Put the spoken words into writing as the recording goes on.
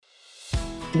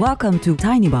Welcome to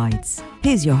Tiny Bites.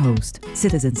 Here's your host,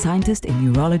 citizen scientist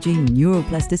in neurology,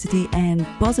 neuroplasticity, and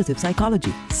positive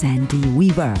psychology, Sandy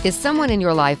Weaver. Is someone in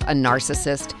your life a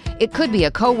narcissist? It could be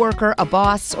a coworker, a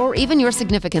boss, or even your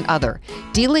significant other.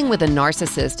 Dealing with a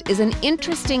narcissist is an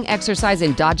interesting exercise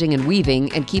in dodging and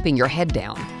weaving and keeping your head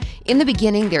down. In the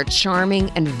beginning, they're charming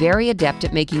and very adept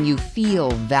at making you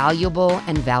feel valuable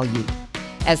and valued.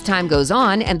 As time goes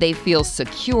on and they feel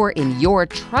secure in your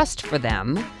trust for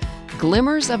them,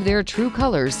 glimmers of their true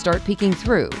colors start peeking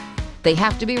through. They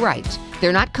have to be right.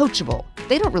 They're not coachable.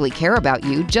 They don't really care about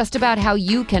you, just about how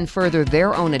you can further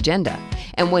their own agenda.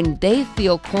 And when they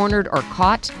feel cornered or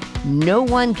caught, no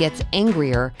one gets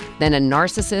angrier than a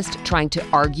narcissist trying to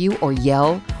argue or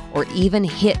yell or even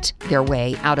hit their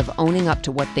way out of owning up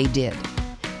to what they did.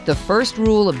 The first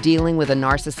rule of dealing with a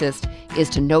narcissist is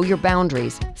to know your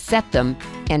boundaries, set them,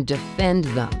 and defend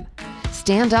them.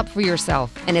 Stand up for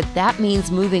yourself, and if that means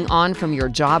moving on from your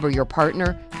job or your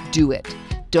partner, do it.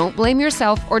 Don't blame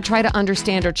yourself or try to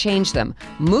understand or change them.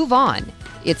 Move on.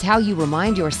 It's how you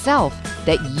remind yourself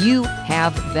that you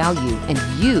have value and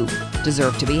you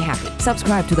deserve to be happy.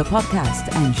 Subscribe to the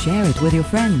podcast and share it with your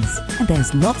friends. And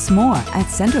there's lots more at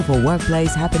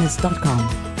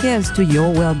centerforworkplacehappiness.com. Here's to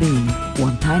your well-being,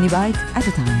 one tiny bite at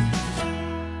a time.